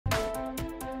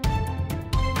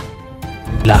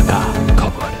इलाका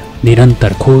खबर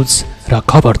निरन्तर खोज र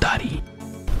खबरदारी।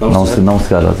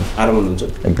 नमस्कार हजुर। आराम हुनुहुन्छ?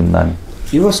 एकदम दामी।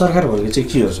 युवा सरकार भनेको चाहिँ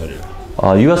के हो सर?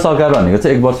 युवा सरकार भनेको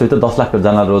चाहिँ 1 वर्षभित्र 10 लाख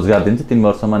जनालाई रोजगार दिन्छ। 3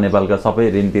 वर्षमा नेपालका सबै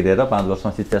ऋण तिरेर 5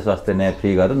 वर्षमा शिक्षा स्वास्थ्य न्याय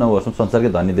फ्री गरेर 9 वर्षमा संसारकै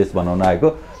धनी देश बनाउन आएको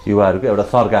युवाहरूको एउटा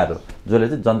सरकार हो, जसले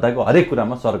चाहिँ जनताको हरेक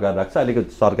कुरामा सरकार राख्छ। अहिलेको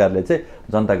सरकारले चाहिँ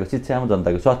जनताको शिक्षामा,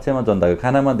 जनताको स्वास्थ्यमा, जनताको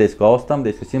खानामा, देशको अवस्थामा,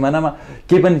 देशको सिमानामा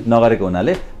केही पनि नगरेको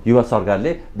हुनाले युवा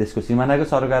सरकारले देशको सिमानाको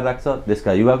सरकार राख्छ,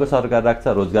 देशका युवाको सरकार राख्छ,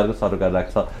 रोजगारको सरकार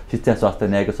राख्छ, शिक्षा स्वास्थ्य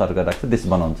न्यायको सरकार राख्छ, देश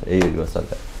बनाउँछ। यही युवा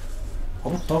सरकार।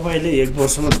 अब तपाईँले 1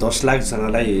 वर्षमा 10 लाख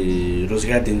जनालाई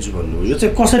रोजगार दिन्छु भन्नु, यो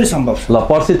चाहिँ कसरी सम्भव छ? ल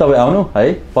पर्सि तपाईँ आउनु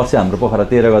है। पर्सि हाम्रो पोखरा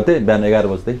 13 गते बिहान 11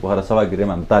 बजेदेखि पोखरा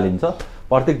सभागृहमा हाम्रो तालिम छ।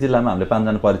 प्रत्येक जिल्लामा हामीले 5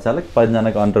 जना परिचालक, 5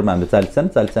 जनाको अन्डरमा हामीले 40 जना,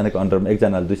 40 जनाको अन्डरमा 1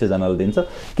 जनाले 200 जनालाई दिन्छ।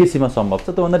 कृषिमा सम्भव छ,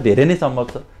 त्योभन्दा धेरै नै सम्भव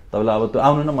छ। तपाईँलाई अब त्यो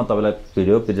आउनु न, म तपाईँलाई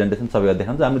भिडियो प्रेजेन्टेसन सबै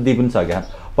देखाउँछु। हामीले दिइ पनि सकेका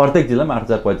प्रत्येक जिल्लामा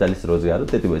 8045 रोजगार हो।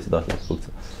 त्यति भएपछि 10 लाख पुग्छ।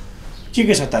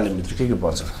 के छ तालिमभित्र, के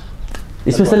पर्छ?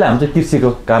 स्पेसली हामी चाहिँ कृषिको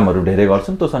कामहरू धेरै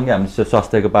गर्छौँ। त्योसँगै हामी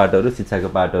स्वास्थ्यको पार्टहरू, शिक्षाको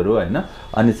पार्टहरू होइन,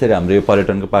 अनि त्यसरी हाम्रो यो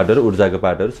पर्यटनको पार्टहरू, ऊर्जाको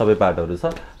पार्टहरू सबै पार्टहरू छ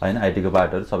होइन, आइटीको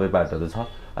पार्टहरू सबै पार्टहरू छ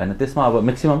होइन। त्यसमा अब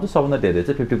म्याक्सिमम चाहिँ सबभन्दा धेरै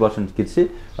चाहिँ 50% कृषि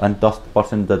अनि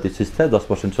 10% जति शिक्षा,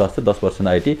 10% स्वास्थ्य, 10%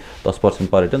 आइटी, 10%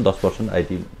 पर्यटन, 10%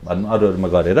 आइटी भन्नु अरूमा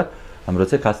गरेर हाम्रो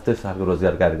चाहिँ खास त्यस खालको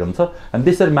रोजगार कार्यक्रम छ। हामी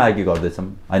त्यसरी मागी गर्दैछौँ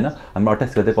होइन। हामी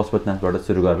 28 गते पशुपतिनाथबाट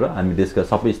सुरु गरेर हामी देशका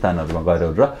सबै स्थानहरूमा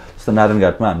गएर र जस्तो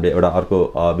नारायणघाटमा हामीले एउटा अर्को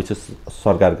विश्व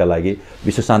सरकारका लागि,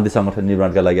 विश्व शान्ति सङ्गठन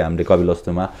निर्माणका लागि हामीले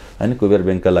कपिलवस्तुमा होइन, कुबेर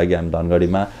ब्याङ्कका लागि हामी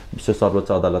धनगढीमा, विश्व सर्वोच्च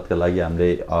अदालतका लागि हामीले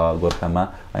गोर्खामा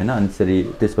होइन, अनि त्यसरी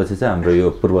त्यसपछि चाहिँ हाम्रो यो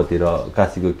पूर्वतिर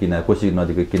काशीको किनार, कोशी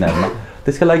नदीको किनारमा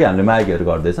त्यसका लागि हामीले मागीहरू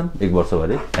गर्दैछौँ 1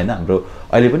 वर्षभरि होइन। हाम्रो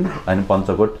अहिले पनि होइन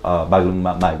पञ्चकोट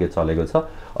बागलुङमा मागी चलेको छ।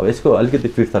 अब यसको अलिकति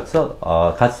पृथक छ।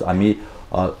 खास हामी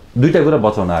दुईवटा कुरा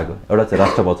बचाउन आएको, एउटा चाहिँ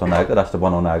राष्ट्र बचाउन आएको, राष्ट्र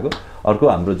बनाउन आएको। अर्को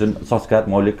हाम्रो जुन संस्कार,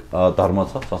 मौलिक धर्म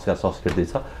छ, संस्कार संस्कृति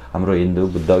छ, हाम्रो हिन्दू,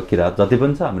 बुद्ध, किराँत जति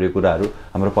पनि छ हाम्रो यो कुराहरू,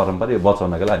 हाम्रो परम्परा यो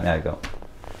बचाउनको लागि हामी आएका हौँ।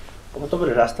 अब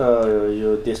तपाईँले राष्ट्र यो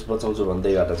देश बचाउँछु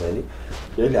भन्दै गर्दा चाहिँ नि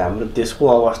यसले हाम्रो देशको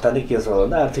अवस्था नै के छ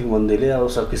भन्दा आर्थिक मन्दीले अब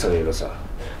सकिसकेको छ।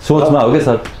 सोचमा हो कि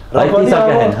सर।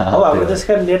 अब हाम्रो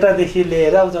देशका नेतादेखि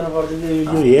लिएर अब जनप्रतिनिधि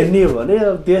यो हेर्ने हो भने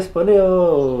देश पनि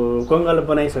कङ्गाल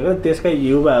बनाइसक्यो, देशका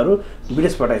युवाहरू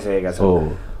विदेश पठाइसकेका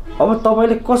छन्। अब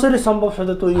तपाईँले कसरी सम्भव छ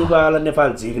त त्यो युवालाई नेपाल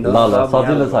झिक्न? ल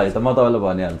सजिलो छ है त, म तपाईँलाई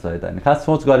भनिहाल्छु है त होइन। खास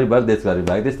सोच गरिब भयो, देश गरिब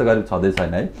भयो, त्यस्तो गरिब छँदै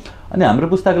छैन है। अनि हाम्रो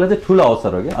पुस्ताकोलाई चाहिँ ठुलो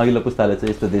अवसर हो कि अघिल्लो पुस्ताले चाहिँ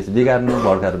यस्तो देश बिगार्नु,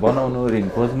 भर्खर बनाउनु, ऋण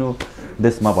खोज्नु,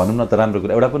 देशमा भनौँ न त राम्रो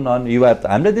कुरा एउटा पनि नहुने युवा।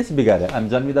 हामीले देश बिगाऱ्यो। हामी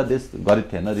जन्मिँदा देश गरिब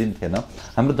थिएन, ऋण थिएन।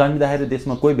 हाम्रो जन्मिँदाखेरि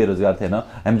देशमा कोही बेरोजगार थिएन।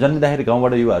 हामी जन्मिँदाखेरि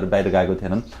गाउँबाट युवाहरू बाहिर गएको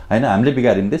थिएनन् होइन। हामीले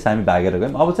बिगार्यौँ देश, हामी भागेर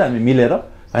गयौँ। अब चाहिँ हामी मिलेर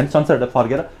होइन संसारबाट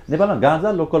फर्केर नेपालमा गाँजा,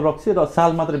 लोकल रक्सी र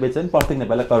साल मात्रै बेच्यो भने प्रत्येक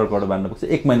नेपाललाई करोड करोड बाँड्न पुग्छ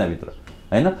 1 महिनाभित्र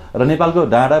होइन। र नेपालको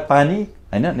डाँडा, पानी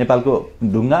होइन, नेपालको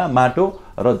ढुङ्गा, माटो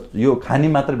र यो खानी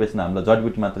मात्र बेच्न, हामीलाई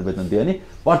जडीबुटी मात्र बेच्न दियो भने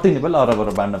प्रत्येक नेपालले अरब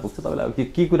अरब बाँड्न पुग्छ। तपाईँलाई अब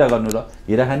के कुरा गर्नु र?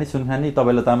 हिरा खानी, सुन खानी,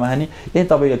 तपाईँलाई तामा खानी।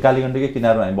 तपाईँ कालीगण्डकै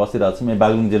किनारमा हामी बसिरहेको छौँ। यहाँ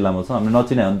बागलुङ जिल्लामा छौँ। हामीले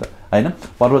नचिने हो नि त होइन।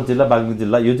 पर्वत जिल्ला, बागलुङ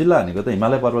जिल्ला, यो जिल्ला भनेको त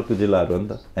हिमालय पर्वतको जिल्लाहरू हो नि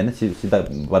त होइन। सीता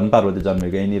वन पार्वती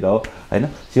जन्मेको यहीँनिर हो होइन।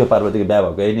 शिव पार्वतीको बिहा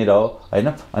भएको यहीँनिर हो होइन।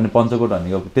 अनि पञ्चकोट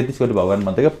भनेको 33 कोटी भगवान्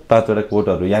मध्येको 5वटा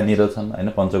कोटहरू यहाँनिर छन् होइन,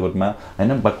 पञ्चकोटमा होइन।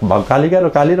 कालिका र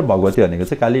काली र भगवती भनेको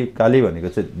चाहिँ काली भनेको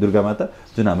चाहिँ दुर्गा माता,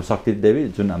 जुन हाम्रो शक्ति देवी,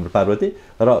 जुन हाम्रो पार्वती,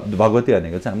 र भगवती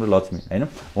भनेको चाहिँ हाम्रो लक्ष्मी होइन।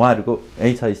 उहाँहरूको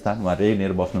यही छ स्थान। उहाँहरू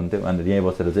यहीँनिर बस्नुहुन्थ्यो, उहाँहरू यहीँ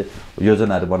बसेर चाहिँ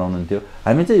योजनाहरू बनाउनुहुन्थ्यो।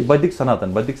 हामी चाहिँ वैदिक सनातन,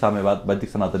 वैदिक साम्यवाद, वैदिक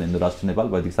सनातन हिन्दू राष्ट्र नेपाल,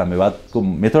 वैदिक साम्यवादको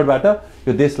मेथडबाट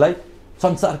यो देशलाई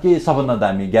संसारकै सबभन्दा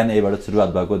दामी ज्ञान यहीबाट सुरुवात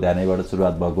भएको, ध्यान यहीबाट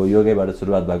सुरुवात भएको, योग यहीबाट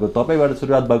सुरुवात भएको, तपाईँबाट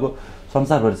सुरुवात भएको,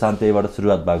 संसारभरि शान्ति यहीबाट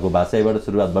सुरुवात भएको, भाषा यहीबाट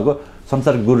सुरुवात भएको,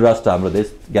 संसार गुरु राष्ट्र हाम्रो देश,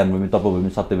 ज्ञानभूमि, तपोभूमि,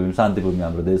 सत्यभूमि, शान्तिभूमि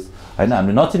हाम्रो देश होइन।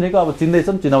 हामीले नचिनेको अब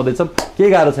चिन्दैछौँ, चिनाउँदैछौँ। केही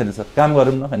गाह्रो छैन सर, काम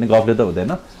गरौँ न होइन, गफले त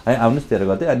हुँदैन है। आउनुहोस् 13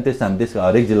 गते। अनि त्यस हामी देशका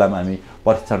हरेक जिल्लामा हामी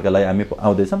प्रशिक्षणका लागि हामी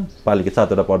आउँदैछौँ, पालिका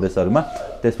 7वटा प्रदेशहरूमा।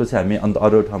 त्यसपछि हामी अन्त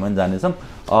अरू ठाउँमा पनि जानेछौँ।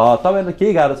 तपाईँहरूलाई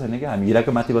केही गाह्रो छैन कि हामी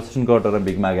हिराको माथि बसेर सुनकोट र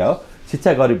भिख मागे हो।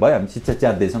 शिक्षा गरिब भयो, हामी शिक्षा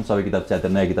च्यात्दैछौँ, सबै किताब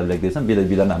च्यातेर नयाँ किताब लेख्दैछौँ।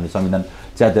 विधान हामीले संविधान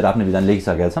च्यातेर आफ्नो विधान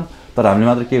लेखिसकेका छौँ। तर हामीले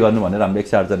मात्र के गर्नु भनेर हामीले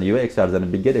 108 जना युवा, 108 जना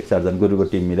विज्ञ, 108 जना गुरुको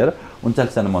टिम मिलेर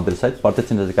 39 जना मन्त्रीसहित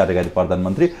प्रत्यक्ष कार्यकारी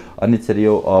प्रधानमन्त्री अनि त्यसरी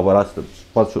यो राष्ट्र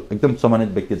एकदम सम्मानित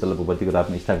व्यक्तित्वलाई भूपतिको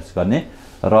रूपमा इस्टाब्लिस गर्ने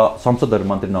र संसदहरू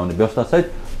मन्त्री नहुने व्यवस्थासहित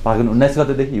फागुन 19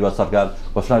 गतेदेखि युवा सरकार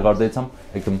घोषणा गर्दैछौँ।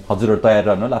 एकदम हजुरहरू तयार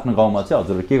रहनु होला। आफ्नो गाउँमा चाहिँ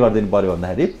हजुरहरू के गरिदिनु पऱ्यो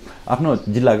भन्दाखेरि आफ्नो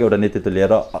जिल्लाको एउटा नेतृत्व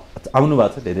लिएर आउनु भएको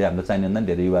छ। धेरै हामीलाई चाहिने भन्दा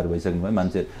धेरै युवाहरू भइसक्नु भयो,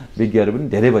 मान्छे विज्ञहरू पनि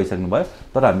धेरै भइसक्नु भयो।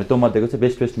 तर हामीले त्यो मध्येको चाहिँ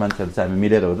बेस्ट मान्छेहरू चाहिँ हामी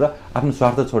मिलेर हो र आफ्नो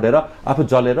स्वार्थ छोडेर आफू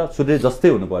जलेर सूर्य जस्तै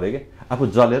हुनु पऱ्यो कि आफू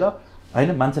जलेर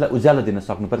होइन मान्छेलाई उज्यालो दिन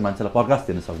सक्नु पऱ्यो मान्छेलाई प्रकाश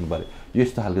दिन सक्नु पऱ्यो यो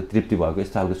यस्तो खालको तृप्ति भएको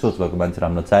यस्तो खालको सोच भएको मान्छे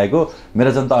राम्रो चाहेको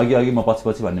मेरो जनता अघि म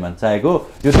पछि भन्ने मान्छे चाहेको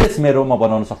यो देश मेरो म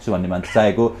बनाउन सक्छु भन्ने मान्छे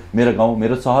चाहेको मेरो गाउँ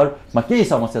मेरो सहरमा केही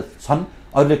समस्या छन्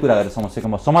अरूले कुरा गरेर समस्याको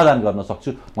म समाधान गर्न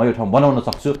सक्छु म यो ठाउँ बनाउन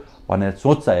सक्छु भनेर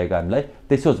सोच चाहेको हामीलाई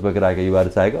त्यही सोच बोकेर आएको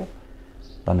युवाहरू चाहेको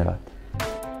धन्यवाद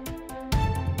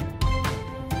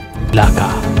इलाका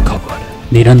खबर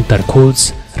निरन्तर खोज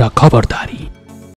र खबरदारी